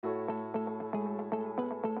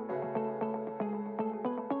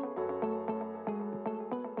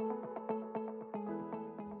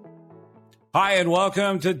Hi, and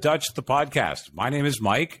welcome to Dutch the Podcast. My name is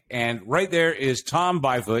Mike, and right there is Tom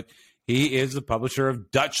Byfoot. He is the publisher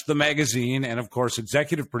of Dutch the Magazine and, of course,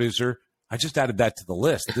 executive producer. I just added that to the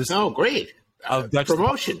list. Great. Dutch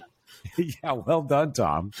Promotion. Yeah, well done,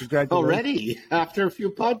 Tom. Congratulations. Already, after a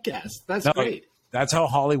few podcasts. That's great. That's how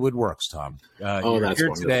Hollywood works, Tom. You're here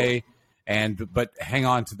wonderful. today, but hang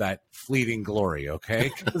on to that fleeting glory,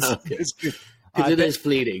 okay? Because it is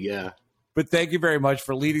fleeting, yeah. But thank you very much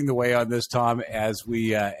for leading the way on this, Tom, as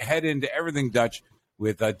we head into everything Dutch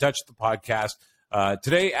with Dutch the Podcast.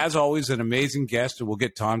 Today, as always, an amazing guest, and we'll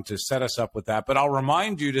get Tom to set us up with that. But I'll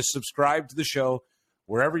remind you to subscribe to the show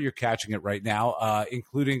wherever you're catching it right now,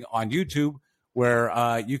 including on YouTube,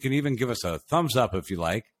 where you can even give us a thumbs up if you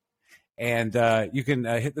like. And you can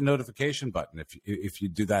hit the notification button if you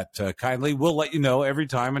do that kindly. We'll let you know every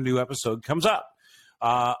time a new episode comes up.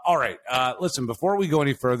 All right. Listen, before we go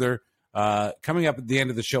any further, coming up at the end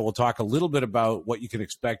of the show, we'll talk a little bit about what you can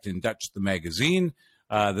expect in Dutch the Magazine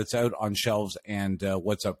that's out on shelves and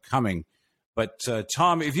what's upcoming. But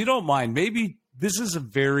Tom, if you don't mind, maybe this is a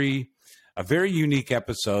very unique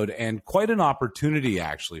episode and quite an opportunity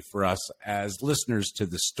actually for us as listeners to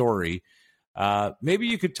the story. Maybe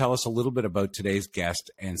you could tell us a little bit about today's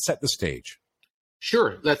guest and set the stage.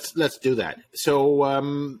 Sure, let's do that.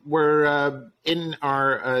 So we're in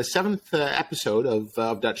our seventh episode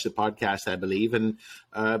of Dutch the Podcast, I believe, and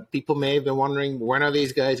people may have been wondering, when are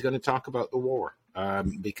these guys going to talk about the war?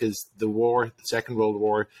 Because the war, the Second World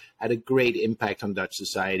War, had a great impact on Dutch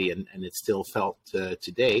society, and it's still felt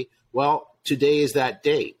today. Well, today is that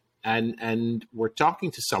day, and we're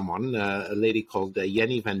talking to someone, a lady called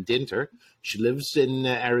Jenny van Dinter. She lives in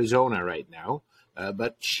Arizona right now,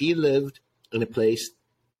 but she lived in a place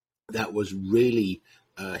that was really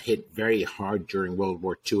hit very hard during World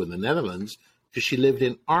War II in the Netherlands, because she lived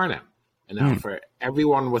in Arnhem. And now for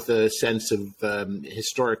everyone with a sense of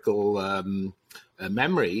historical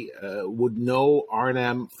memory would know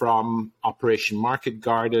Arnhem from Operation Market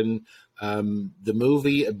Garden, the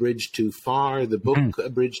movie A Bridge Too Far, the book A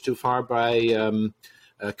Bridge Too Far by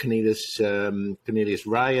Cornelius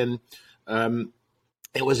Ryan.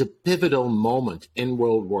 It was a pivotal moment in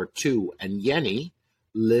World War II, and Jenny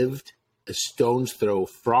lived a stone's throw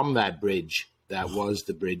from that bridge that was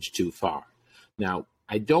the Bridge Too Far. Now,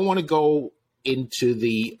 I don't want to go into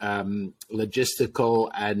the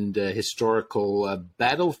logistical and historical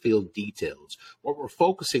battlefield details. What we're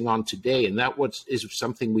focusing on today, and that is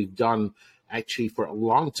something we've done actually for a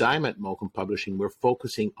long time at Moken Publishing, we're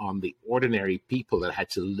focusing on the ordinary people that had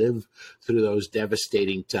to live through those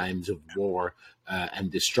devastating times of war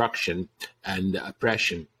and destruction and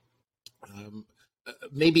oppression.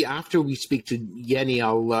 Maybe after we speak to Jenny,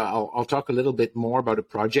 I'll talk a little bit more about a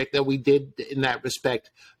project that we did in that respect,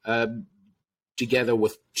 together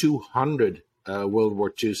with 200 World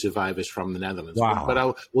War II survivors from the Netherlands. Wow.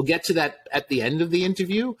 But we'll get to that at the end of the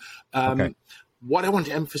interview. Okay. What I want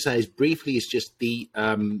to emphasize briefly is just the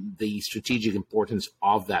strategic importance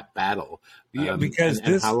of that battle, because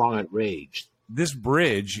and how long it raged. This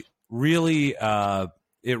bridge really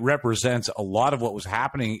it represents a lot of what was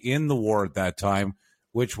happening in the war at that time,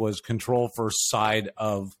 which was control first side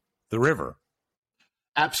of the river.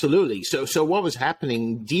 Absolutely. So what was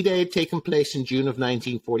happening? D-Day had taken place in June of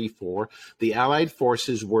 1944. The Allied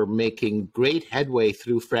forces were making great headway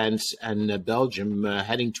through France and Belgium,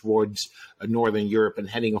 heading towards Northern Europe and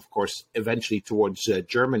heading, of course, eventually towards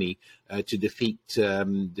Germany to defeat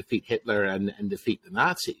Hitler and defeat the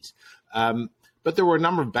Nazis. But there were a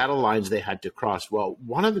number of battle lines they had to cross. Well,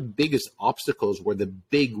 one of the biggest obstacles were the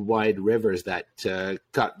big, wide rivers that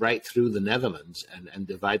cut right through the Netherlands and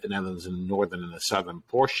divide the Netherlands in the northern and the southern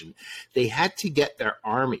portion. They had to get their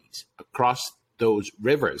armies across those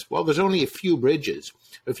rivers. Well, there's only a few bridges.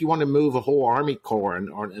 If you want to move a whole army corps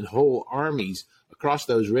and whole armies across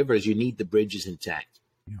those rivers, you need the bridges intact.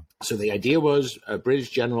 Yeah. So the idea was British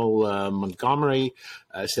General Montgomery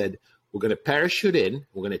said, we're going to parachute in,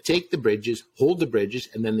 we're going to take the bridges, hold the bridges,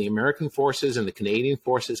 and then the American forces and the Canadian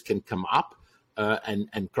forces can come up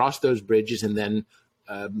and cross those bridges and then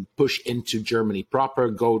push into Germany proper,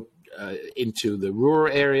 go into the Ruhr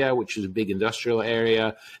area, which is a big industrial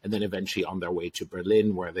area, and then eventually on their way to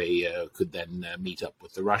Berlin, where they could then meet up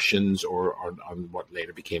with the Russians or on what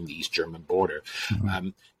later became the East German border. Mm-hmm.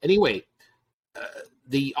 Anyway,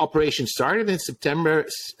 the operation started in September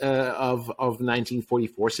of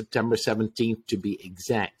 1944, September 17th to be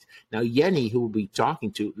exact. Now, Jenny, who we'll be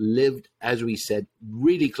talking to, lived, as we said,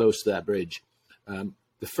 really close to that bridge.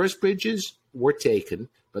 The first bridges were taken,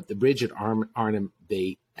 but the bridge at Arnhem,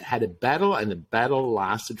 they had a battle, and the battle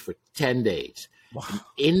lasted for 10 days. Wow. And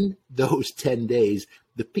in those 10 days,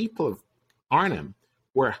 the people of Arnhem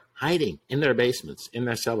were hiding in their basements, in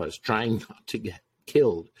their cellars, trying not to get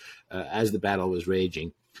killed as the battle was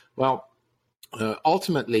raging. Well,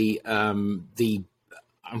 ultimately,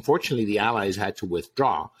 unfortunately, the Allies had to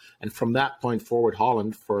withdraw. And from that point forward,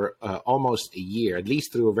 Holland, for almost a year, at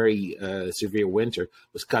least through a very severe winter,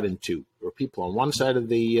 was cut in two. There were people on one side of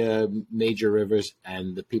the major rivers,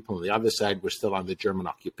 and the people on the other side were still under German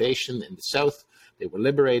occupation. In the south, they were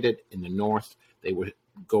liberated. In the north, they were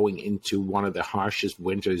going into one of the harshest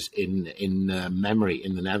winters in memory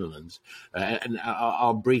in the Netherlands. And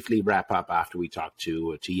I'll briefly wrap up after we talk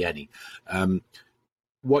to Jenny.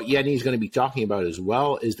 What Jenny is going to be talking about as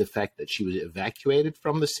well is the fact that she was evacuated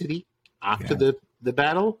from the city after the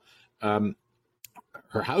battle.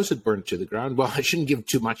 Her house had burned to the ground. Well, I shouldn't give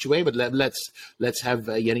too much away, but let's have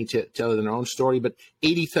Jenny tell it in her own story. But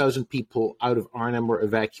 80,000 people out of Arnhem were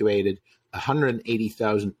evacuated.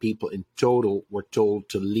 180,000 people in total were told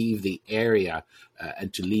to leave the area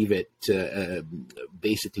and to leave it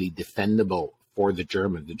basically defendable for the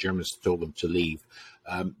Germans. The Germans told them to leave.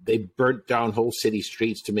 They burnt down whole city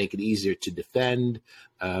streets to make it easier to defend.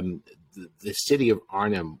 The city of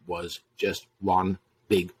Arnhem was just one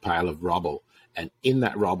big pile of rubble. And in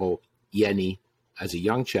that rubble, Jenny, as a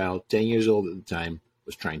young child, 10 years old at the time,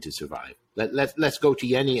 was trying to survive. Let's go to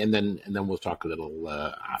Jenny, and then we'll talk a little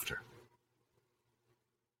after.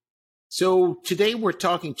 So today we're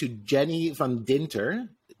talking to Jenny van Dinter.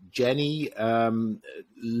 Jenny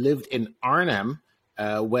lived in Arnhem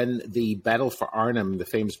when the Battle for Arnhem, the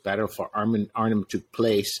famous Battle for Arnhem took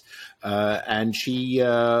place. And she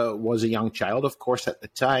was a young child, of course, at the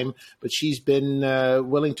time, but she's been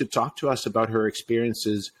willing to talk to us about her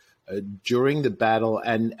experiences during the battle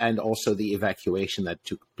and also the evacuation that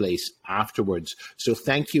took place afterwards. So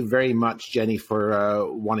thank you very much, Jenny,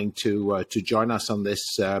 for wanting to join us on this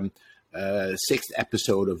sixth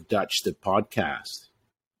episode of Dutch the podcast.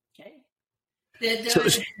 Okay.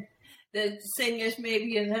 The thing is,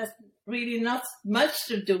 maybe it has really not much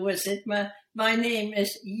to do with it. My name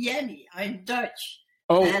is Jenny. I'm Dutch.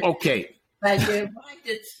 Oh, okay. But you write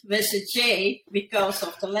it with a J because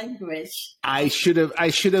of the language. I should have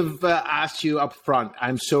asked you up front.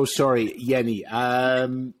 I'm so sorry, Jenny.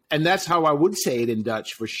 And that's how I would say it in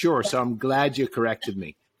Dutch for sure. So I'm glad you corrected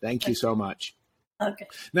me. Thank you so much. Okay.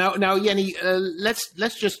 Now, Jenny,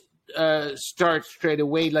 let's just start straight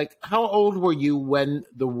away. Like, how old were you when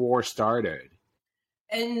the war started?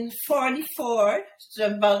 In 1944, so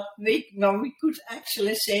about we could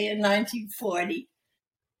actually say in 1940,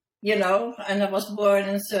 and I was born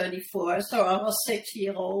in 1934, so I was 6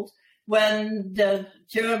 years old when the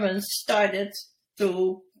Germans started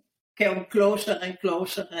to come closer and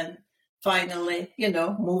closer and finally,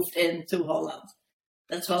 moved into Holland.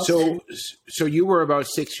 So you were about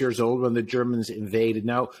 6 years old when the Germans invaded.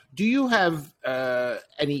 Now, do you have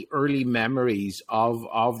any early memories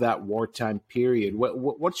of that wartime period?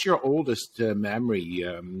 What's your oldest memory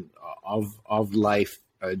of life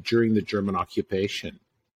during the German occupation?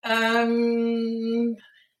 Not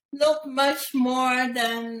much more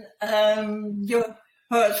than you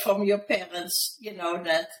heard from your parents.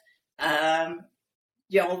 That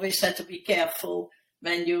you always had to be careful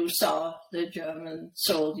when you saw the German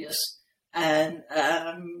soldiers, and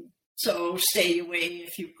so stay away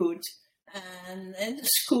if you could. And in the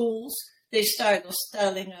schools, they started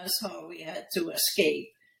telling us how we had to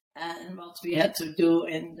escape and what we had to do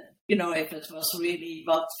if it was really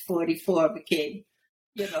what 44 became.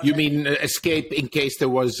 You mean escape in case there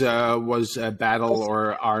was a battle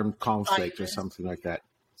or armed conflict or something like that?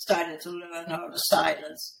 Started to learn how the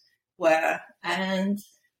silence were,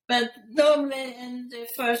 but normally in the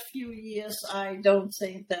first few years, I don't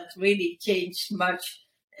think that really changed much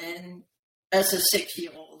as a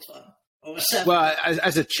 6-year-old or 7. Well,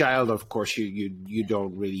 as a child, of course, you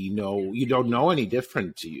don't really know. You don't know any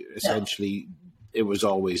different. Essentially, it was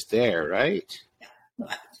always there, right? Yeah,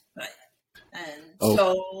 right. And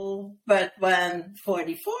so, but when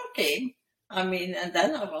 44 came, and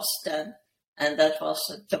then I was 10, and that was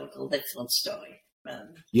a total different story.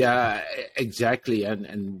 Yeah, exactly,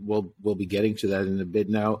 and we'll be getting to that in a bit.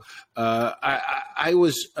 Now, I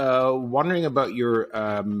was wondering about your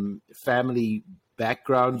family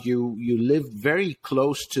background. You lived very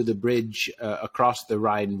close to the bridge across the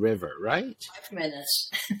Rhine River, right? 5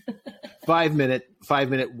 minutes. 5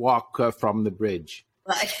 minute walk from the bridge.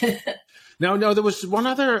 Right. Now, there was one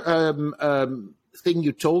other thing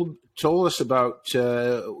you told us about.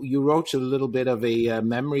 You wrote a little bit of a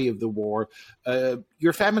memory of the war.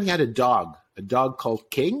 Your family had a dog called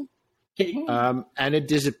King. King. And it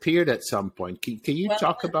disappeared at some point. Can you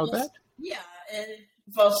talk about that? Yeah, it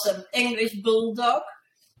was an English bulldog.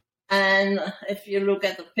 And if you look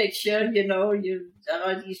at the picture, there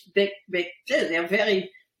are these big, they're very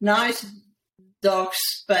nice dogs,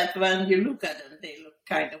 but when you look at them, they look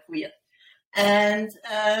kind of weird. And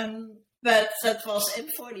but that was in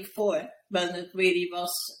 44 when it really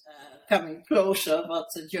was coming closer what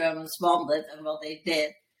the Germans wanted and what they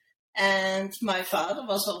did. And my father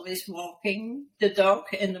was always walking the dog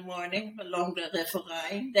in the morning along the River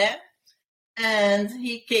Rhine there. And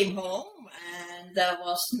he came home and there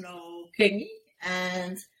was no kingy.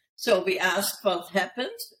 And so we asked what happened.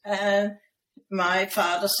 And my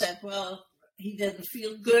father said, well, he didn't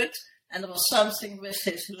feel good and there was something with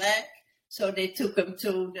his leg. So they took him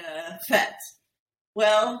to the vet.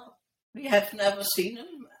 Well, we have never seen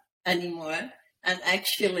him anymore. And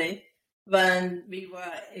actually, when we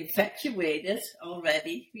were evacuated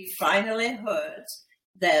already, we finally heard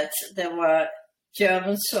that there were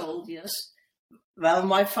German soldiers while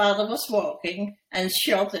my father was walking and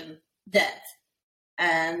shot him dead.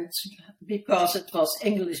 And because it was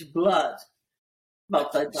English blood,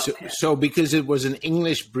 but the dog had. So because it was an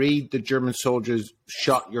English breed, the German soldiers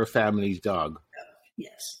shot your family's dog?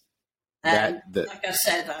 Yes. And like I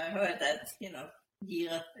said, I heard that,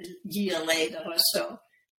 year later or so.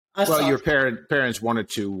 Well, your parents wanted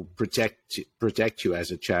to protect you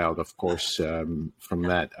as a child, of course, from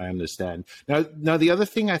that, I understand. Now, the other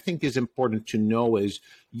thing I think is important to know is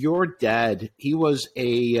your dad, he was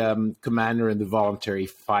a commander in the Voluntary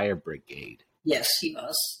Fire Brigade. Yes, he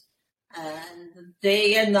was. And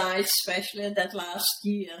day and night, especially that last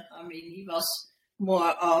year, he was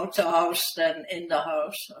more out the house than in the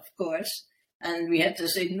house, of course. And we had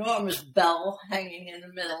this enormous bell hanging in the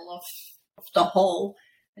middle of the hall.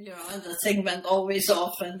 And the thing went always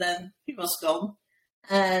off and then he was gone.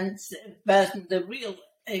 And when the real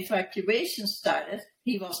evacuation started,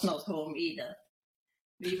 he was not home either.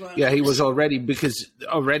 He was because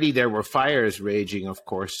already there were fires raging, of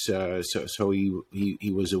course, so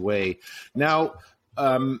he was away. Now,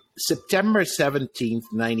 September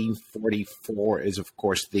 17th, 1944 is, of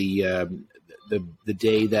course, the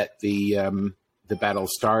day that the battle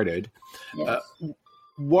started. Yes.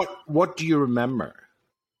 What do you remember?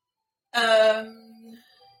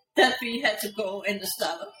 That we had to go in the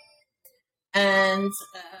cellar, and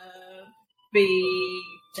we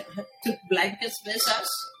took blankets with us,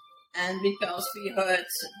 and because we heard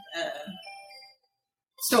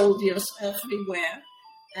soldiers everywhere,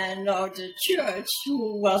 and now the church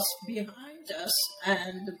who was behind us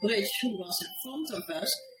and the bridge who was in front of us,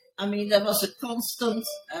 there was a constant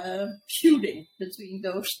shooting between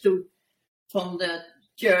those two, from the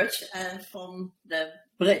church and from the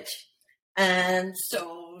bridge. And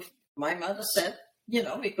so my mother said,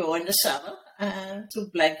 we go in the cellar and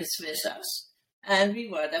took blankets with us. And we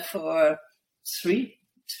were there for three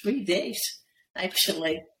days,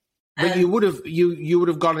 actually. But you would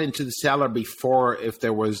have gone into the cellar before if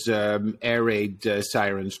there was air raid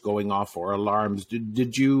sirens going off or alarms.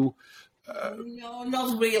 Did you? No,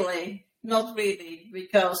 not really,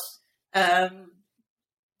 because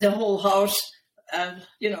the whole house,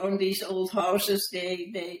 in these old houses,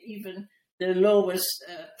 they even the lowest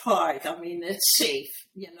part. It's safe.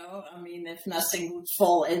 If nothing would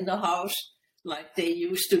fall in the house, like they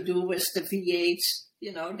used to do with the V8s,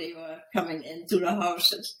 they were coming into the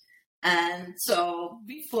houses. And so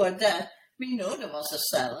before that, we know there was a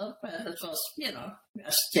cellar, but it was,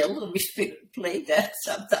 still we played that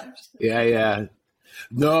sometimes. Yeah.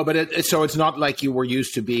 No, but so it's not like you were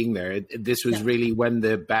used to being there. This was really when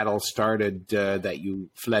the battle started that you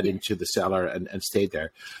fled into the cellar and stayed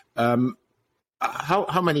there.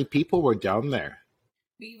 How many people were down there?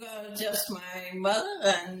 We were just my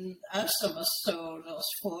mother and us. There was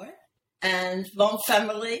four. And one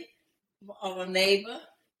family, our neighbor,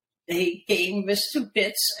 he came with two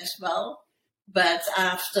kids as well. But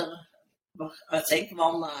after, I think,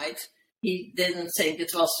 one night, he didn't think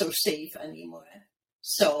it was so safe anymore.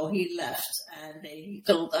 So he left and he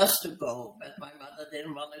told us to go. But my mother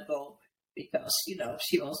didn't want to go because,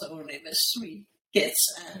 she was only with three kids.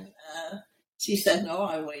 And she said, no,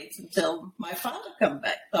 I wait until my father come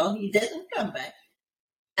back. Well, he didn't come back.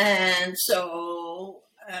 And so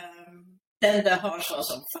then the house was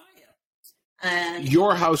on fire. And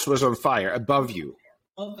your house was on fire above you?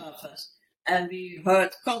 Above us. And we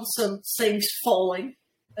heard constant things falling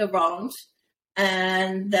around.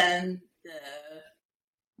 And then it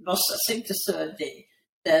was, I think, the third day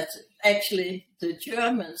that actually the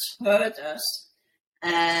Germans heard us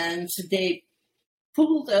and they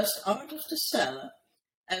pulled us out of the cellar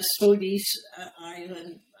through these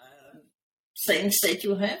iron things that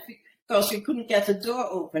you have, because we couldn't get the door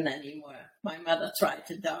open anymore. My mother tried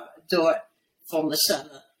the door from the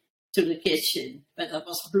cellar, to the kitchen, but that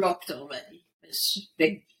was blocked already. This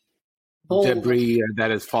big boulder. Debris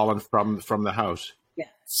that has fallen from the house. Yeah.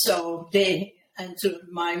 So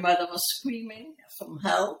my mother was screaming from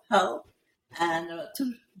help, help, and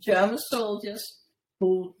two German soldiers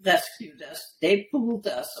who rescued us. They pulled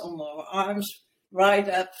us on our arms right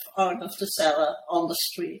up out of the cellar on the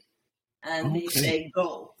street, and they say,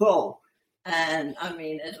 "Go, go!" And I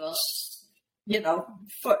mean, it was,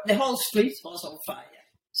 the whole street was on fire.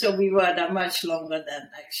 So we were there much longer than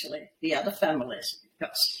actually the other families,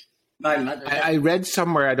 because my mother. I read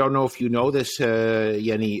somewhere, I don't know if you know this,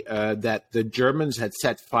 Jenny, that the Germans had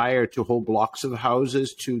set fire to whole blocks of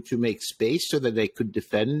houses to make space so that they could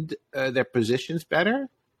defend their positions better.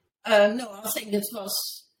 No, I think it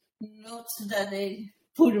was not that they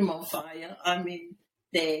put them on fire. I mean,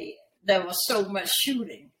 there was so much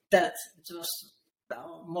shooting that it was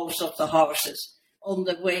most of the houses on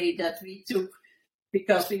the way that we took,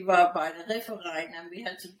 because we were by the river Rhine and we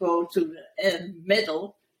had to go to the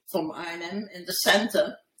middle from Arnhem in the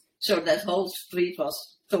center. So that whole street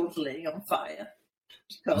was totally on fire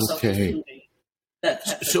because of the shooting that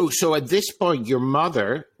happened. So at this point, your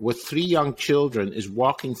mother, with 3 young children, is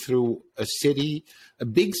walking through a city, a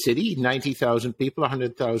big city, 90,000 people,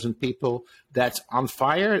 100,000 people, that's on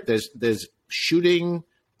fire. There's shooting.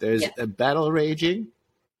 There's a battle raging.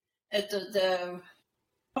 The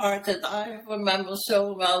part that I remember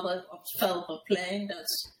so well, the Velperplein,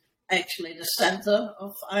 that's actually the center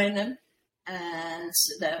of Arnhem. And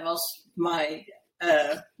there was my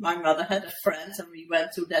mother had a friend, and we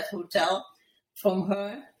went to that hotel from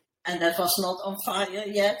her, and that was not on fire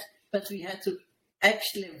yet, but we had to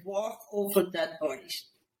actually walk over dead bodies.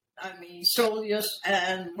 I mean, soldiers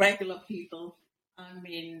and regular people. I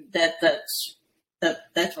mean, that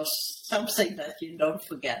was something that you don't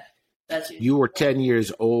forget. You were 10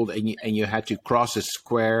 years old, and you had to cross a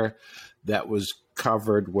square that was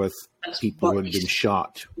covered with people who had been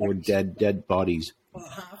shot or dead bodies. Or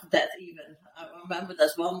half dead even. I remember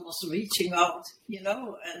that one was reaching out, and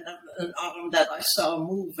an arm that I saw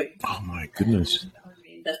moving. Oh my goodness! And, I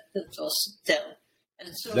mean, that was terrible.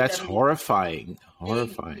 And so that's horrifying.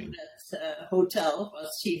 Horrifying. That hotel was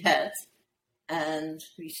she had, and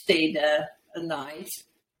we stayed there a night,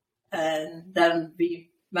 and then they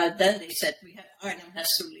said Arnhem has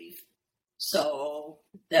to leave. So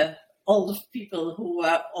all the people who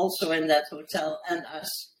were also in that hotel and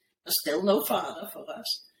us, there's still no father for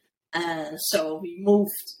us. And so we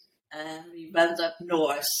moved and we went up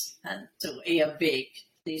north and to Eerbeek.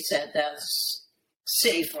 They said that's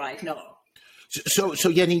safe right now. So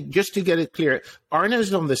Jenny, just to get it clear, Arnhem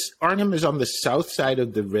is on the south side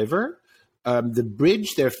of the river. The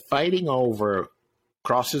bridge they're fighting over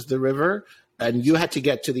crosses the river, and you had to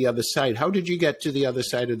get to the other side. How did you get to the other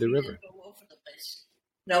side of the river? We didn't go over the bridge.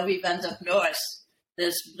 No, we went up north.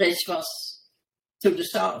 This bridge was to the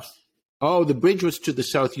south. Oh, the bridge was to the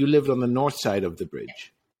south. You lived on the north side of the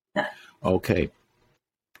bridge. Yeah. Okay.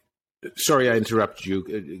 Sorry, I interrupted you.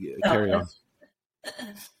 Carry on.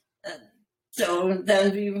 So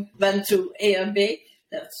then we went to Eerbeek.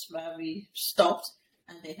 That's where we stopped.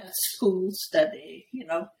 And they had schools that they,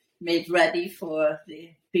 made ready for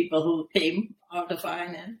the people who came out of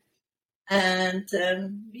Arnhem. And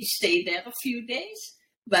we stayed there a few days.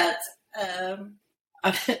 But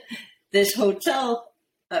this hotel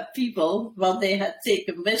people, what they had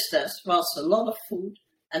taken with us was a lot of food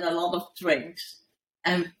and a lot of drinks.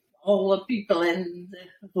 And all the people in the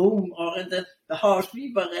room or in the house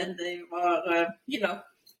we were in, they were,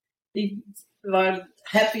 they were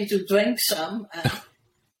happy to drink some.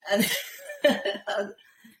 And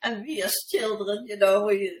and we as children,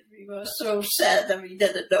 we were so sad and we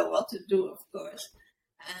didn't know what to do, of course.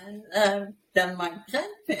 And then my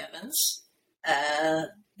grandparents,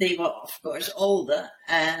 they were, of course, older,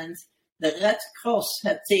 and the Red Cross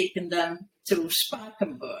had taken them to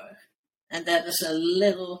Spakenburg. And that is a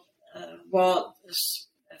little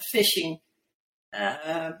fishing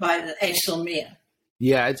by the IJsselmeer.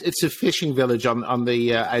 Yeah, it's a fishing village on the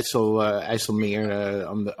IJsselmeer,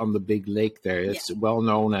 on the big lake there. It's well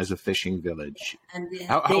known as a fishing village. And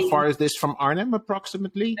how far is this from Arnhem,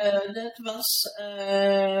 approximately? That was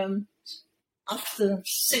after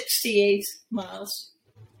 68 miles.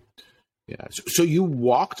 Yeah. So you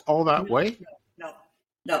walked all that way?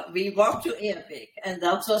 No. We walked to Eerbeek, and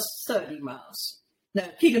that was 30 miles. No,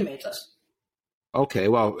 kilometers. Okay,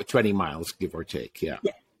 well, 20 miles, give or take, yeah.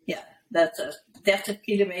 Yeah. That's 30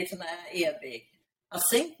 kilometers naar Eerbeek. I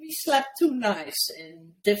think we slept 2 nights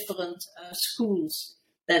in different schools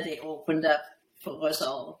that they opened up for us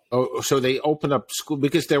all. Oh, so they opened up school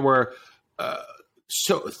because there were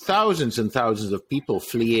So thousands and thousands of people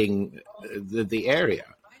fleeing the area.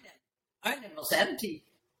 Arnhem was empty,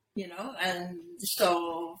 and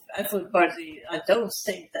so everybody, I don't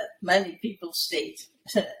think that many people stayed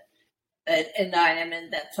in Arnhem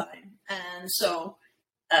in that time. And so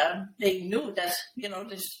they knew that,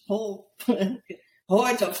 this whole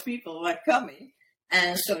horde of people were coming.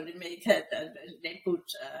 And so they put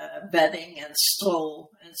bedding and straw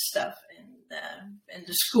and stuff in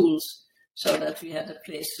the schools so that we had a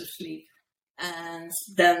place to sleep. And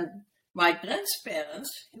then my grandparents,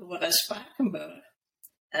 who were in Spakenburg,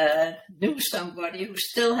 knew somebody who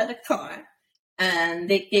still had a car, and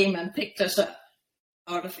they came and picked us up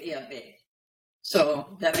out of Eerbeek.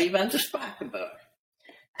 So then we went to Spakenburg.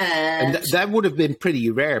 And that would have been pretty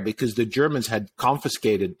rare because the Germans had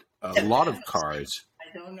confiscated a lot of cars.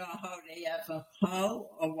 I don't know how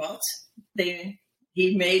or what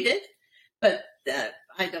he made it, but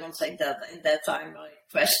I don't think that in that time I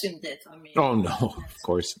questioned it. I mean, oh no, of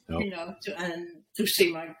course no. To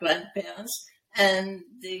see my grandparents and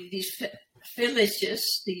these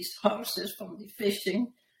villages, these houses from the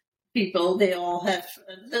fishing people, they all have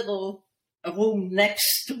a room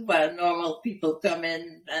next to where normal people come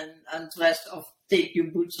in and undress or take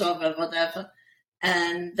your boots off or whatever.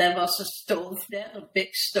 And there was a stove there, a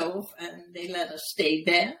big stove, and they let us stay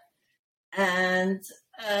there. And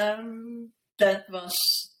that was,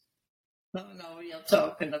 we are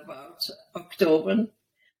talking about October.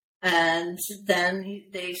 And then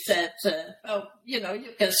they said, you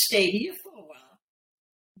can stay here for a while.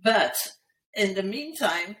 But in the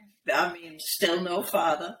meantime, still no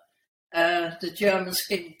father. The Germans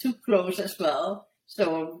came too close as well.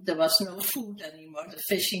 So there was no food anymore. The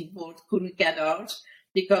fishing boat couldn't get out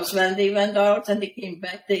because when they went out and they came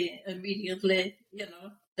back, they immediately,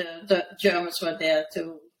 the Germans were there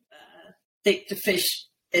to take the fish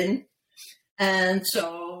in. And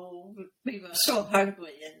so we were so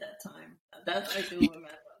hungry in that time. That I do remember.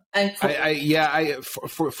 And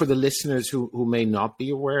for the listeners who may not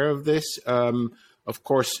be aware of this, of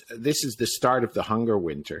course, this is the start of the hunger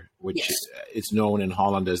winter, which is known in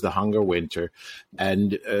Holland as the hunger winter.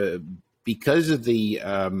 And because of the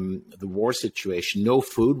war situation, no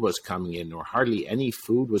food was coming in, or hardly any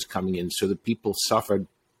food was coming in. So the people suffered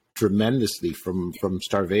tremendously from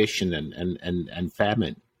starvation and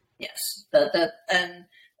famine. Yes, I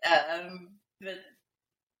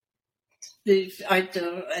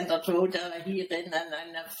wrote hierin, and I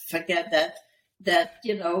never forget that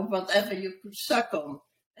whatever you could suck on.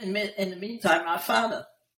 And in the meantime, our father,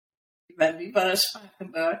 when we were in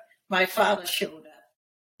Spakenburg, my father showed up.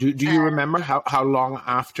 Do you remember how long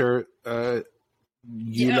after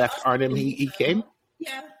you left Arnhem he came?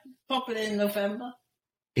 Yeah, probably in November.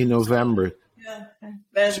 In November. Yeah.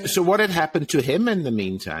 So what had happened to him in the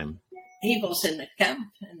meantime? He was in a camp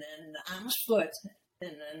in Amersfoort.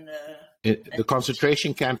 The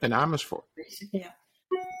concentration camp in Amersfoort? Yeah.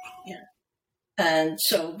 And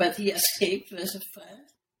so, but he escaped with a friend.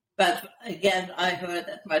 But again, I heard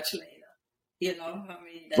that much later.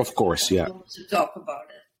 Of course, yeah. To talk about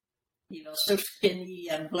it. He was so skinny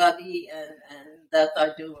and bloody, and that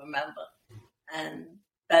I do remember.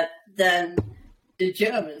 But then the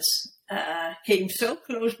Germans came so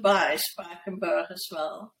close by Spakenburg as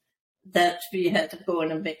well that we had to go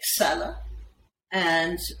in a big cellar.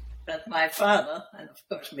 But my father, and of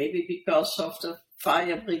course maybe because of the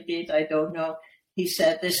fire brigade, I don't know, he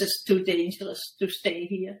said, this is too dangerous to stay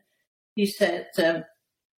here. He said, there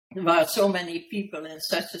are so many people in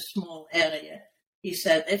such a small area. He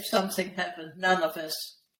said, if something happened, none of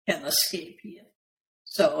us can escape here.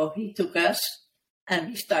 So he took us and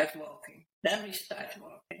we started walking. Then we started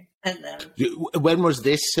walking. And then... When was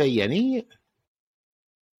this, Jenny?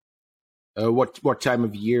 What time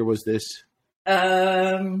of year was this?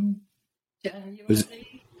 January.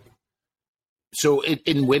 So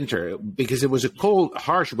in winter, because it was a cold,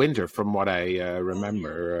 harsh winter from what I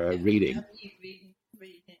remember reading.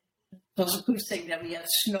 It was a good thing that we had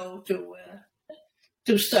snow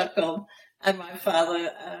to suck on. And my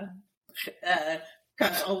father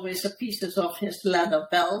cut always the pieces of his leather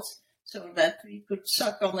belt so that we could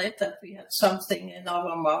suck on it, that we had something in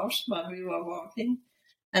our mouths while we were walking.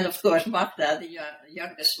 And of course, Magda, the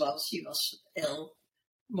youngest one, she was ill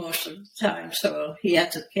most of the time, so he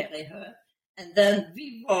had to carry her. And then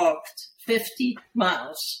we walked 50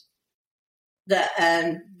 miles.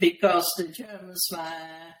 And because the Germans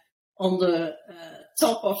were on the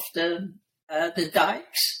top of the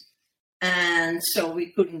dikes, and so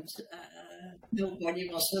we couldn't, nobody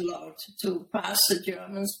was allowed to pass the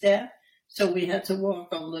Germans there. So we had to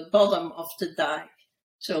walk on the bottom of the dike,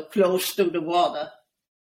 so close to the water.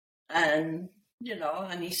 And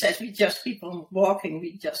and he said, we just keep on walking.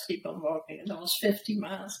 And it was 50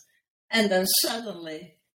 miles. And then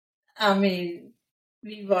suddenly,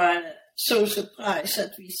 we were so surprised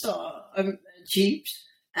that we saw jeeps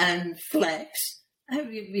and flags. And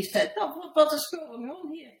we said, oh, what is going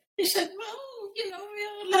on here? He said, well,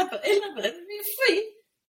 we're elaborate, we're free.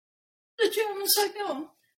 The Germans are gone.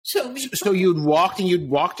 So you'd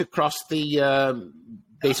walked across the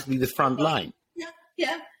basically the front line.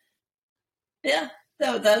 Yeah.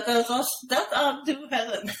 No, that I do,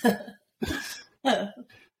 Helen.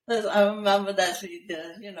 I remember that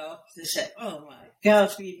they said, "Oh my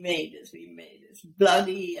God, we made it!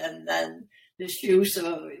 Bloody!" And then the shoes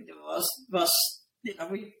was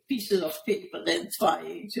with pieces of paper then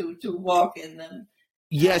trying to walk in them.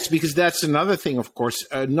 Yes, because that's another thing, of course.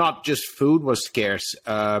 Not just food was scarce,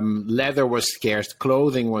 leather was scarce,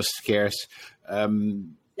 clothing was scarce,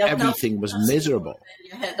 everything was miserable.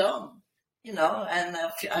 You head on, and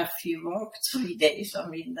if you walk 3 days,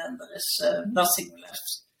 then there is nothing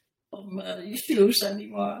left from your shoes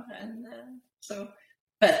anymore. And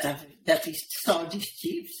but that we saw these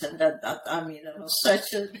jeeps, and that it was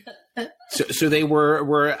such a... So they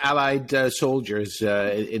were Allied soldiers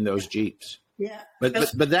in those jeeps. Yeah,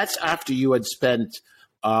 but that's after you had spent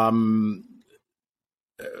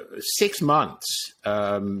 6 months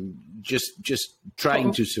just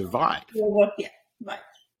trying to survive. Yeah, right.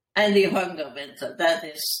 And the hunger winter. That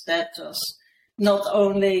was not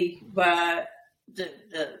only where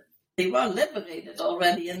they were liberated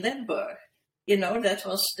already in Limburg. That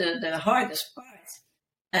was the hardest part,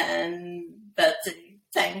 but the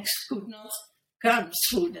tanks could not come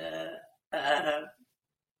through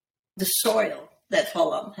the soil that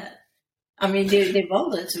Holland had. They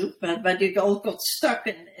wanted to, but they all got stuck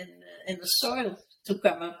in the soil to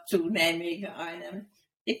come up to Nijmegen, Arnhem.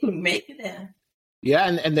 They couldn't make it there. Yeah,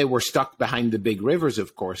 and they were stuck behind the big rivers,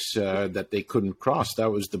 of course, that they couldn't cross.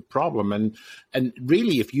 That was the problem. And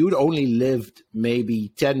really, if you'd only lived maybe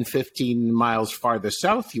 10, 15 miles farther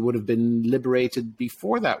south, you would have been liberated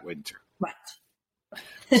before that winter. Right.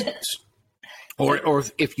 or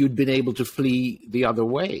if you'd been able to flee the other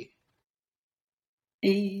way.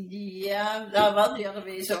 Yeah, well, the other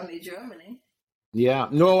way is only Germany. Yeah,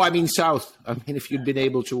 no, I mean south. If you'd been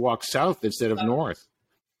able to walk south instead of north.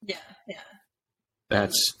 Yeah.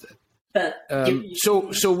 That's. But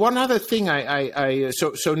so one other thing,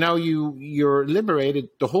 so now you're liberated.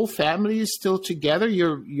 The whole family is still together.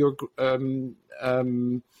 Were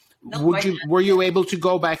you able to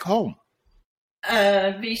go back home?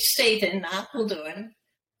 We stayed in Apeldoorn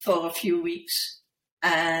for a few weeks.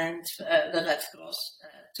 And the Red Cross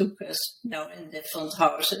took us in different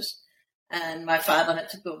houses. And my father had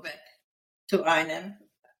to go back to Arnhem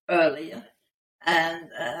earlier. And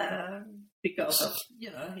because of, he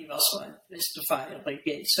was with the fire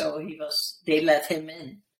brigade, so they let him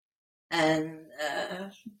in. And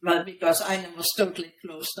well, because Arnhem was totally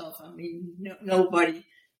closed off. Nobody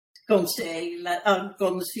could say, I'm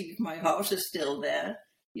going to see if my house is still there.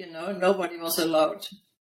 Nobody was allowed.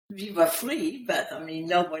 We were free, but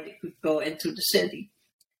nobody could go into the city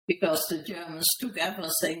because the Germans took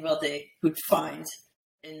everything what they could find.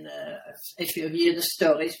 If you hear the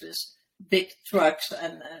stories with big trucks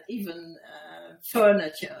and even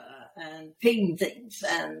furniture and paintings,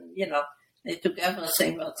 and they took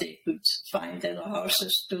everything what they could find in the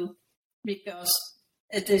houses too, because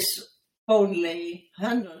it is only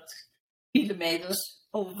 100 kilometers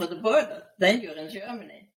over the border. Then you're in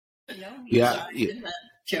Germany. Yeah.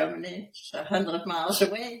 Germany, it's 100 miles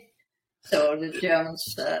away. So the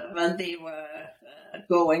Germans, when they were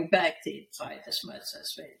going back, they tried as much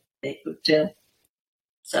as they could do.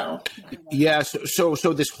 So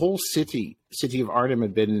this whole city of Arnhem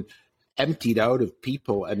had been emptied out of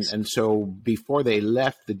people, and so before they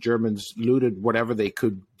left, the Germans looted whatever they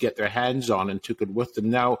could get their hands on and took it with them.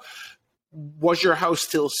 Now, was your house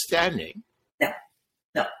still standing?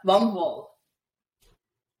 No, one wall.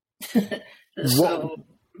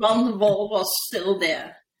 One wall was still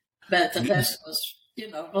there, but the rest was,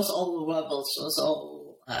 was all rubble, was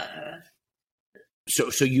all...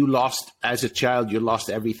 So you lost, as a child, you lost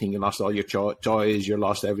everything. You lost all your toys. You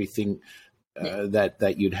lost everything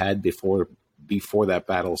that you'd had before that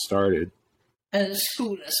battle started. And the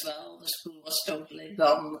school as well. The school was totally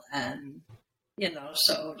gone, and,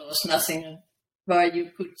 so there was nothing where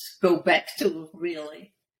you could go back to,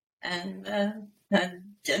 really. And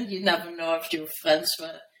then you never know if your friends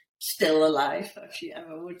were still alive, if you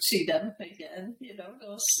ever would see them again.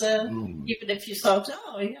 Even if you thought,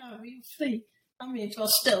 oh, yeah, we're free. It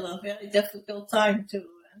was still a very difficult time to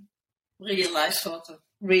realize what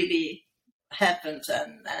really happened.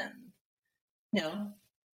 And you know.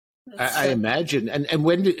 I imagine. And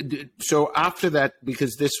when so after that,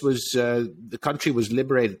 because this was the country was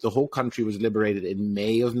liberated, the whole country was liberated in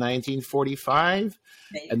May of 1945,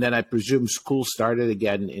 and then I presume school started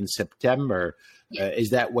again in September. Yeah.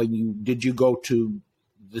 Is that when you go to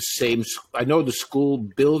the same? I know the school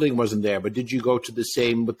building wasn't there, but did you go to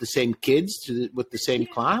with the same kids with the same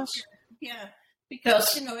class? Yeah,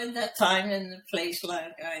 because in that time in a place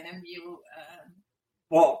like Arnhem, you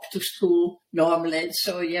walk to school normally,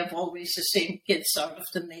 so you have always the same kids out of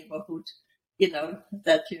the neighborhood,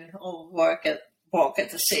 that you all walk at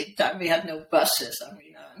the same time. We had no buses.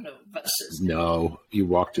 No buses. No, you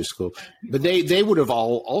walk to school, but they would have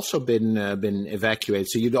all also been evacuated.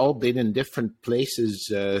 So you'd all been in different places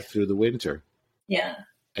through the winter. Yeah,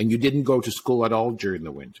 and you didn't go to school at all during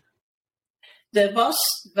the winter. There was,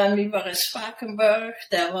 when we were in Spakenburg,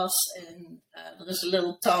 there is a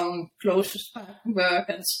little town close to Spakenburg,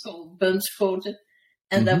 and it's called Bunschoten,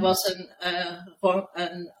 and there was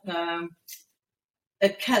a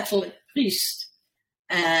Catholic priest,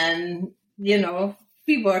 and we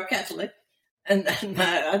were Catholic, and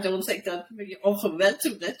I don't think that we often went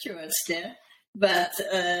to the church there, but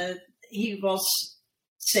he was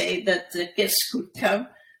say that the kids could come,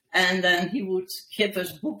 and then he would give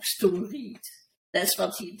us books to read. That's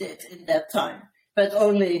what he did in that time. But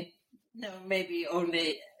maybe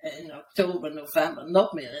only in October, November,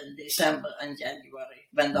 not more in December and January,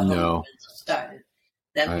 when the whole winter started.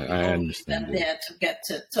 Then I understand. Went there to get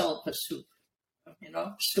tulpa soup,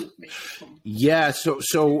 soup made from... Yeah, so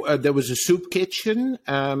there was a soup kitchen,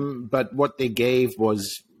 but what they gave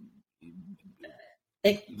was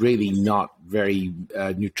really not very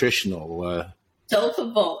nutritional.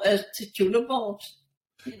 Tulip bulbs.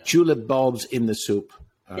 Tulip bulbs in the soup.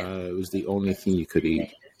 It was the only thing you could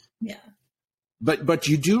eat. Yeah. But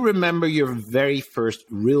you do remember your very first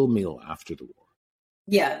real meal after the war?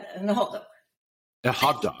 Yeah, and a hot dog. A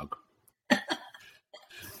hot dog?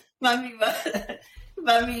 when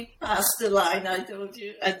we passed the line, I told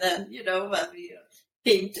you, and then, when we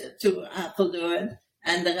came to Apeldoorn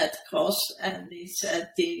and the Red Cross, and the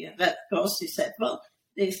Red Cross,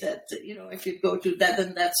 they said, if you go to that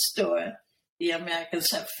and that store, the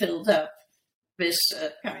Americans have filled up with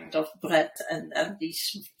kind of bread and these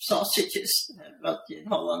sausages, what in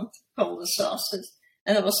Holland call the sausage.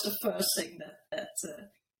 And it was the first thing that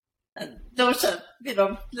and those are,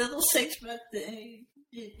 little things, but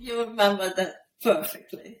you remember that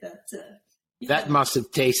perfectly. That must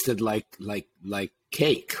have tasted like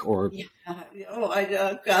cake, or... Yeah.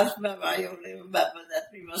 I can't remember. I only remember that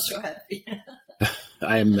we were so happy.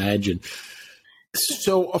 I imagine.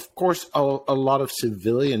 So, of course, a lot of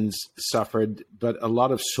civilians suffered, but a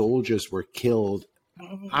lot of soldiers were killed.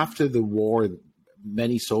 Mm-hmm. After the war,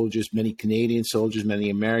 many soldiers, many Canadian soldiers, many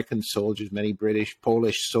American soldiers, many British,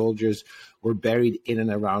 Polish soldiers were buried in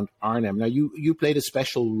and around Arnhem. Now, you played a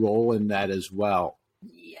special role in that as well.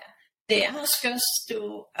 Yeah. They asked us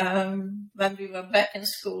to, when we were back in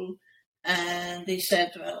school, and they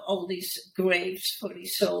said, well, all these graves for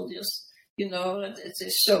these soldiers, it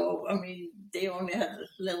is so, they only had a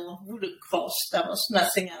little wooden cross, there was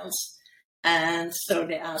nothing else. And so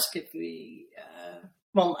they asked if we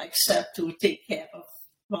won't accept to take care of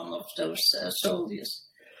one of those soldiers.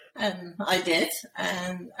 And I did.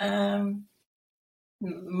 And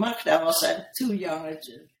Magda was too young.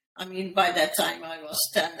 By that time I was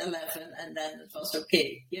 10, 11, and then it was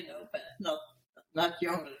okay, but not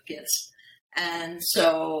younger kids. And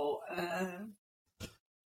so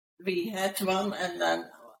we had one, and then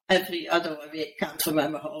every other week, I can't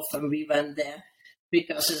remember how often we went there,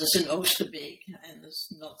 because it is in Oosterbeek, and it's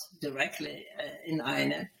not directly in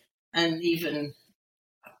Arnhem. And even,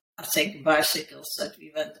 I think, bicycles, that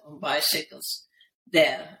we went on bicycles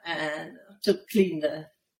there, and to clean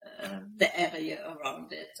the area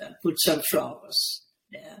around it and put some flowers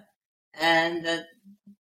there. And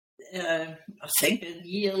I think a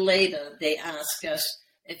year later, they asked us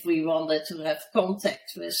if we wanted to have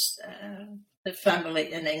contact with the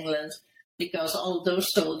family in England, because all those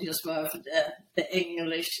soldiers were the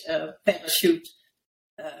English parachute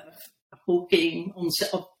who came on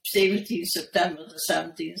 17th September, the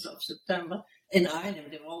 17th of September, in Arnhem.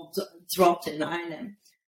 They were all dropped in Arnhem.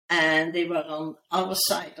 And they were on our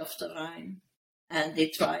side of the Rhine. And they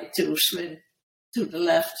tried to swim to the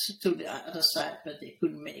left, to the other side, but they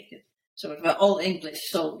couldn't make it. So it were all English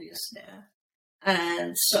soldiers there.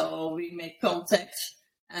 And so we made contact.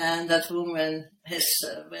 And that woman, his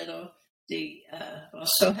widow, they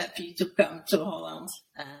was so happy to come to Holland.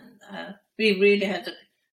 And we really had,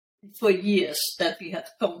 for years, that we had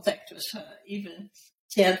contact with her. Even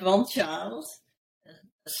she had one child,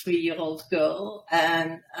 3-year-old girl,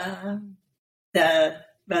 and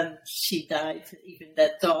when she died, even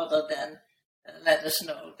that daughter then let us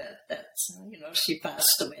know that she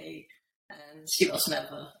passed away, and she was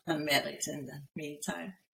never married in the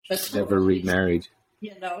meantime. But Never remarried. We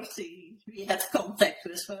had contact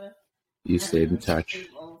with her. You stayed in touch.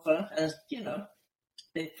 Came over, and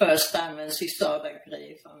the first time when she saw that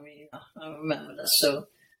grave, I remember that so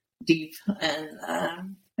deep, and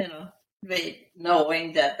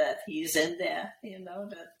knowing that he's in there,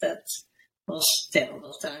 that was a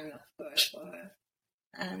terrible time, of course, for her.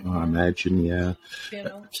 And I imagine, yeah.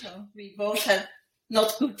 So we both had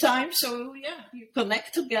not good times, so you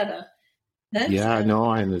connect together. Yeah, I know,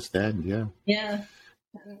 I understand, yeah. Yeah.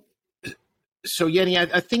 So, Jenny,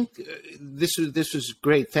 I think this was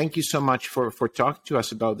great. Thank you so much for talking to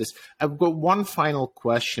us about this. I've got one final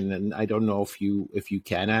question, and I don't know if you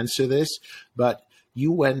can answer this, but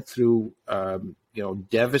you went through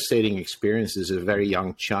devastating experiences as a very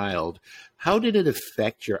young child. How did it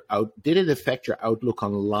affect your outlook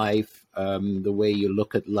on life, the way you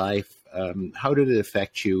look at life? How did it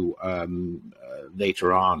affect you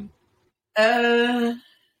later on?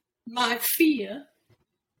 My fear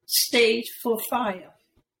stayed for fire.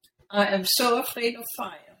 I am so afraid of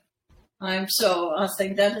fire. I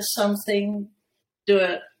think that is something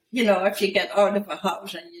if you get out of a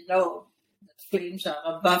house and the flames are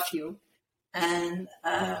above you and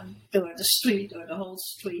door the street or the whole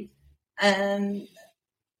street. And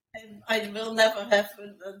I will never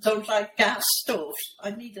don't like gas stoves.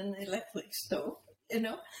 I need an electric stove,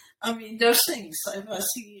 those things. If I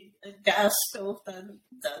see a gas stove, then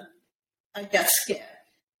I get scared.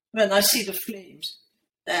 When I see the flames,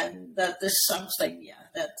 then that is something,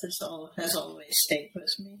 that has always stayed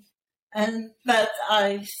with me. But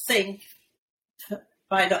I think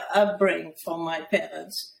by the upbringing from my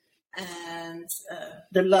parents and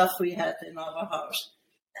the love we had in our house,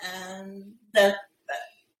 and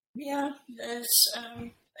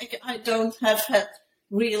I don't have had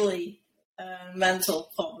really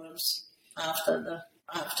mental problems after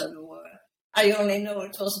the war. I only know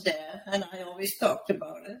it was there, and I always talked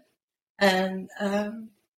about it, and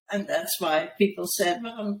that's why people said,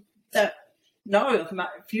 "Well,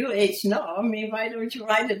 if you age now, why don't you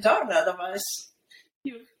write it down? Otherwise,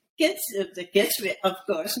 the kids, of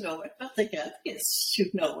course, know it, but the kids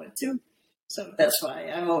should know it too." So that's why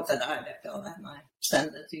I wrote an article and I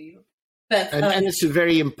sent it to you. But, and it's a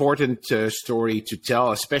very important story to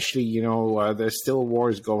tell, especially, there's still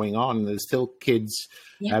wars going on. There's still kids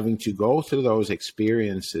having to go through those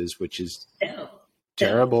experiences, which is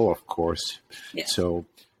terrible, of course. Yeah. So,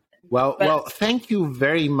 well, thank you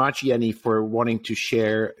very much, Jenny, for wanting to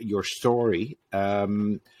share your story. I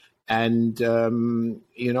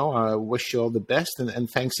wish you all the best, and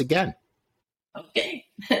thanks again. Okay.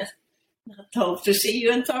 Hope to see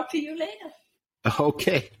you and talk to you later.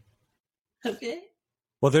 Okay. Okay.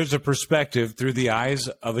 Well, there's a perspective through the eyes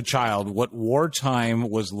of a child, what wartime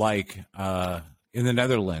was like in the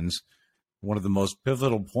Netherlands, one of the most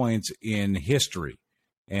pivotal points in history.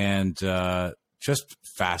 And just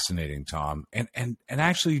fascinating, Tom, and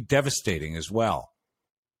actually devastating as well.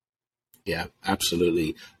 Yeah,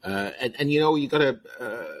 absolutely. And you got to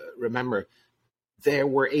remember, there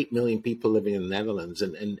were 8 million people living in the Netherlands,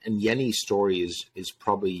 and Jenny's story is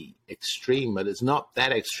probably extreme, but it's not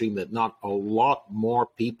that extreme that not a lot more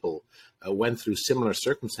people went through similar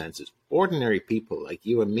circumstances. Ordinary people like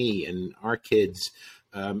you and me and our kids,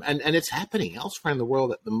 and it's happening elsewhere in the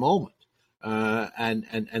world at the moment.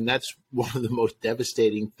 And that's one of the most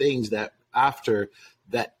devastating things, that after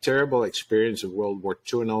that terrible experience of World War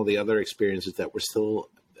II and all the other experiences that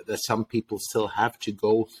some people still have to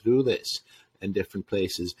go through this in different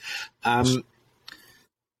places. So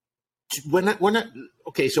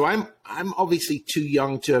I'm obviously too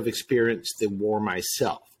young to have experienced the war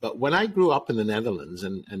myself. But when I grew up in the Netherlands,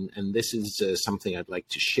 and this is something I'd like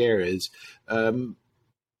to share, is the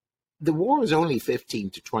war was only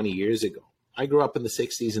 15 to 20 years ago. I grew up in the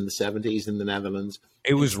 60s and the 70s in the Netherlands.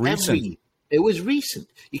 It was recent. It was recent.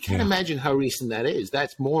 You can't imagine how recent that is.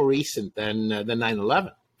 That's more recent than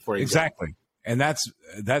 9/11, for example. Exactly. And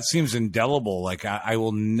that seems indelible. Like I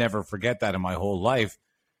will never forget that in my whole life.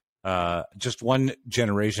 Just one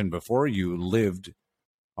generation before you lived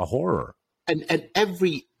a horror. And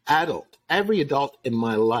every adult in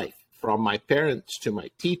my life, from my parents to my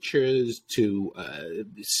teachers to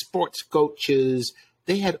sports coaches,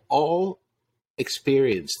 they had all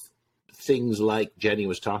experienced things like Jenny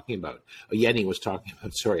was talking about.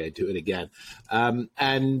 Sorry, I do it again.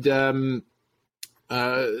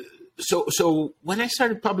 So when I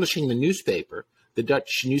started publishing the newspaper, the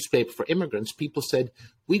Dutch newspaper for immigrants, people said,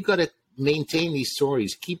 we've got to maintain these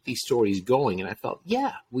stories, keep these stories going. And I felt,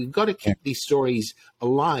 yeah, we've got to keep these stories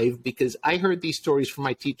alive, because I heard these stories from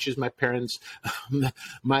my teachers, my parents,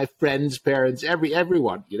 my friends' parents,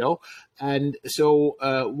 everyone, you know. And so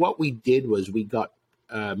what we did was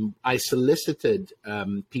I solicited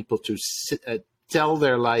people to tell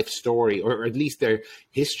their life story, or at least their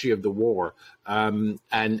history of the war, and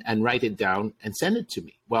write it down and send it to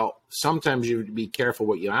me. Well, sometimes you have to be careful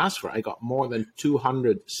what you ask for. I got more than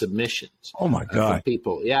 200 submissions. Oh my God. From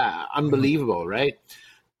people. Yeah, unbelievable, right?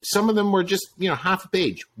 Some of them were just, half a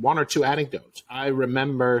page, one or two anecdotes. I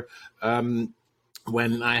remember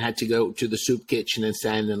when I had to go to the soup kitchen and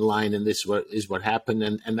stand in line, and this is what happened,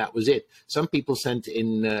 and that was it. Some people sent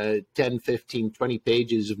in 10, 15, 20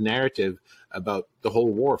 pages of narrative about the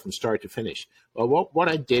whole war from start to finish. Well, what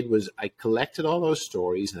I did was I collected all those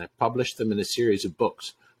stories and I published them in a series of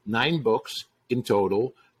books, 9 books in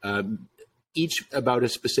total, each about a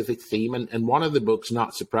specific theme. And one of the books,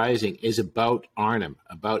 not surprising, is about Arnhem,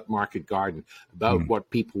 about Market Garden, about what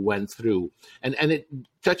people went through. And it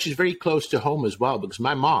touches very close to home as well, because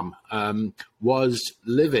my mom was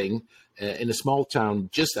living in a small town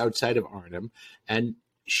just outside of Arnhem. And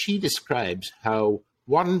she describes how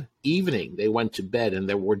one evening they went to bed and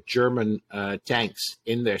there were German tanks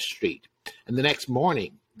in their street. And the next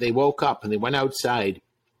morning they woke up and they went outside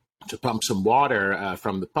to pump some water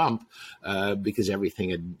from the pump because everything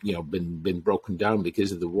had been broken down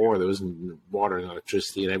because of the war. There wasn't water and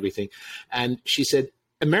electricity and everything. And she said,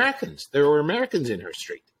 there were Americans in her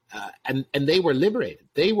street, and they were liberated.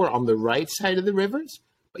 They were on the right side of the rivers,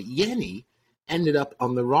 but Jenny ended up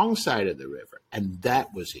on the wrong side of the river. And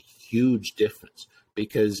that was a huge difference,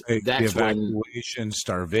 because that's evacuation,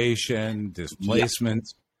 starvation,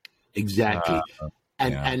 displacement. Yeah, exactly.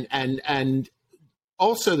 And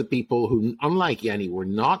also the people who, unlike Jenny, were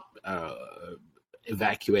not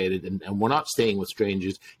evacuated and were not staying with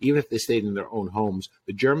strangers, even if they stayed in their own homes.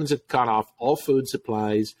 The Germans had cut off all food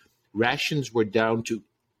supplies. Rations were down to,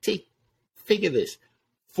 figure this,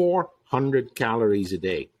 400 calories a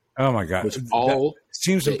day. Oh, my God. It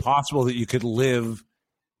seems impossible that you could live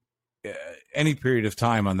any period of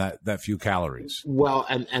time on that few calories. Well,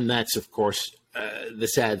 and that's, of course, the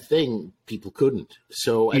sad thing. People couldn't.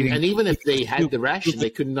 So, and even if they had the ration, they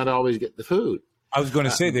could not always get the food. I was going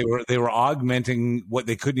to say they were augmenting what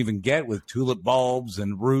they couldn't even get with tulip bulbs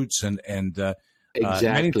and roots and exactly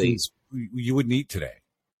many things you wouldn't eat today.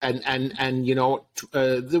 And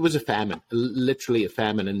there was a famine, literally a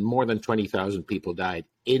famine, and more than 20,000 people died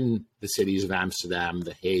in the cities of Amsterdam,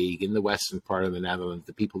 The Hague, in the western part of the Netherlands.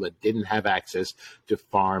 The people that didn't have access to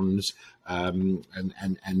farms and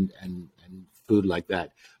food like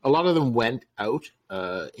that. A lot of them went out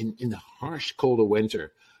in the harsh, colder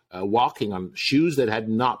winter, walking on shoes that had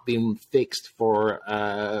not been fixed for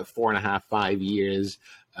 4.5, 5 years.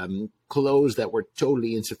 Clothes that were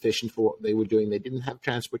totally insufficient for what they were doing. They didn't have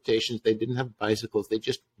transportation. They didn't have bicycles. They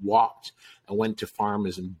just walked and went to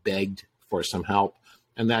farmers and begged for some help.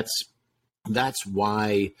 And that's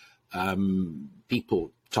why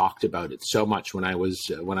people talked about it so much when I was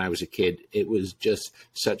a kid. It was just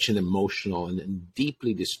such an emotional and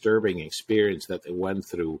deeply disturbing experience that they went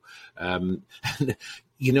through.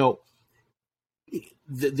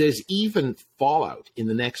 There's even fallout in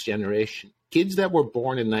the next generation. Kids that were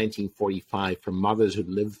born in 1945 from mothers who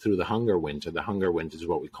lived through the hunger winter is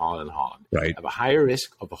what we call it in Holland, right, have a higher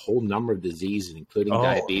risk of a whole number of diseases, including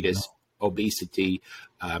diabetes, obesity,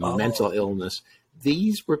 mental illness.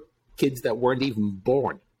 These were kids that weren't even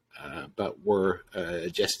born, but were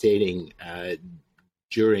gestating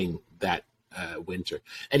during that winter.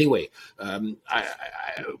 Anyway,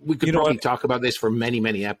 we could probably talk about this for many,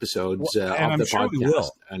 many episodes of the podcast,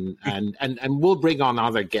 and we'll bring on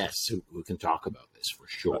other guests who can talk about this for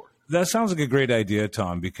sure. That sounds like a great idea,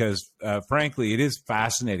 Tom, because frankly, it is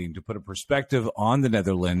fascinating to put a perspective on the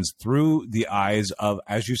Netherlands through the eyes of,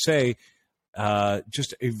 as you say,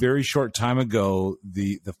 just a very short time ago,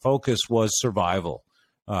 the focus was survival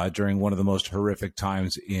during one of the most horrific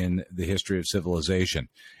times in the history of civilization.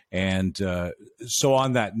 And so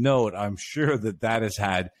on that note, I'm sure that has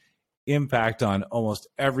had impact on almost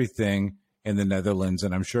everything in the Netherlands,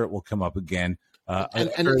 and I'm sure it will come up again. And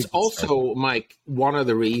it's also, Mike, one of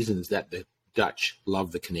the reasons that the Dutch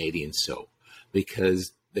love the Canadians so,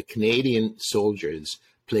 because the Canadian soldiers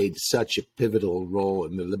played such a pivotal role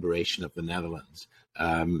in the liberation of the Netherlands,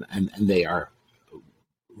 and they are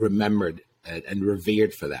remembered and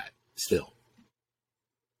revered for that still.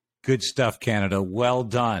 Good stuff, Canada. Well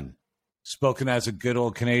done. Spoken as a good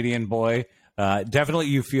old Canadian boy. definitely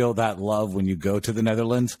you feel that love when you go to the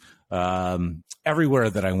Netherlands. Everywhere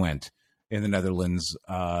that I went in the Netherlands,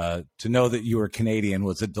 to know that you were Canadian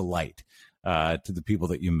was a delight to the people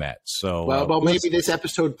that you met. So, well, maybe this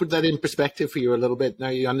episode put that in perspective for you a little bit. Now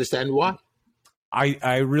you understand why.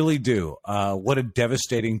 I really do. What a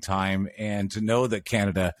devastating time, and to know that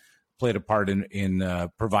Canada played a part in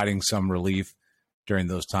providing some relief during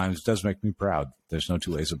those times does make me proud. There's no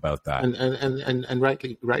two ways about that. And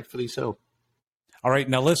rightfully so. All right,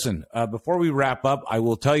 now listen. Before we wrap up, I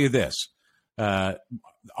will tell you this.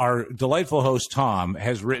 Our delightful host, Tom,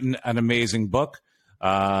 has written an amazing book.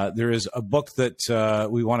 There is a book that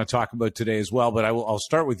we want to talk about today as well, but I'll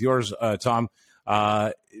start with yours, Tom.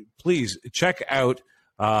 Please check out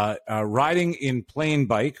Riding in Plain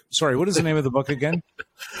Bike. Sorry, what is the name of the book again?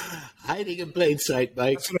 Hiding in Plain Sight,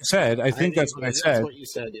 Mike. That's what I said. I think that's what I said. That's what you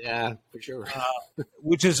said, yeah, for sure.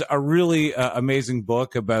 Which is a really amazing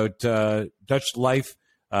book about Dutch life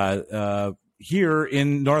here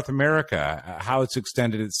in North America, how it's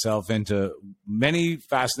extended itself into many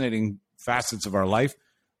fascinating facets of our life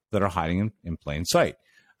that are hiding in plain sight.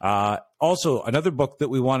 Also, another book that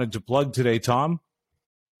we wanted to plug today, Tom.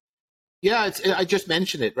 Yeah, I just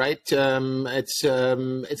mentioned it, right? It's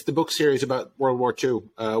the book series about World War II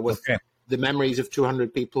with the memories of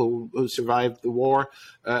 200 people who survived the war.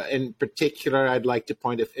 In particular, I'd like to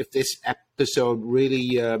point if this episode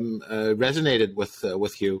really resonated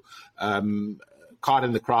with you, Caught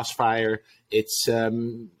in the Crossfire. It's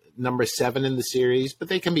number 7 in the series, but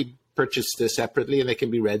they can be purchased separately and they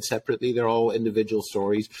can be read separately. They're all individual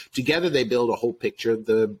stories. Together, they build a whole picture of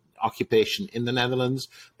the occupation in the Netherlands,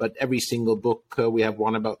 but every single book, we have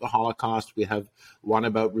one about the Holocaust, we have one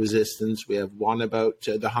about resistance, we have one about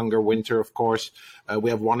the Hunger Winter, of course,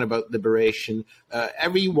 we have one about liberation.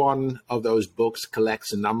 Every one of those books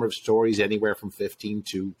collects a number of stories, anywhere from 15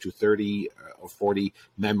 to 30 or 40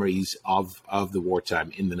 memories of the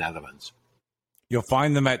wartime in the Netherlands. You'll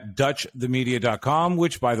find them at DutchTheMedia.com,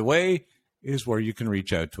 which, by the way, is where you can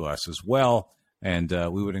reach out to us as well. And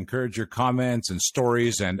we would encourage your comments and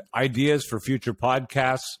stories and ideas for future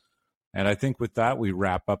podcasts. And I think with that, we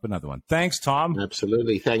wrap up another one. Thanks, Tom.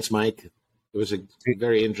 Absolutely. Thanks, Mike. It was a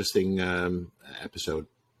very interesting episode.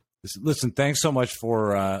 Listen, thanks so much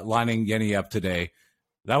for lining Jenny up today.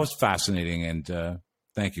 That was fascinating. And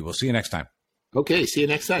thank you. We'll see you next time. Okay. See you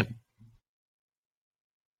next time.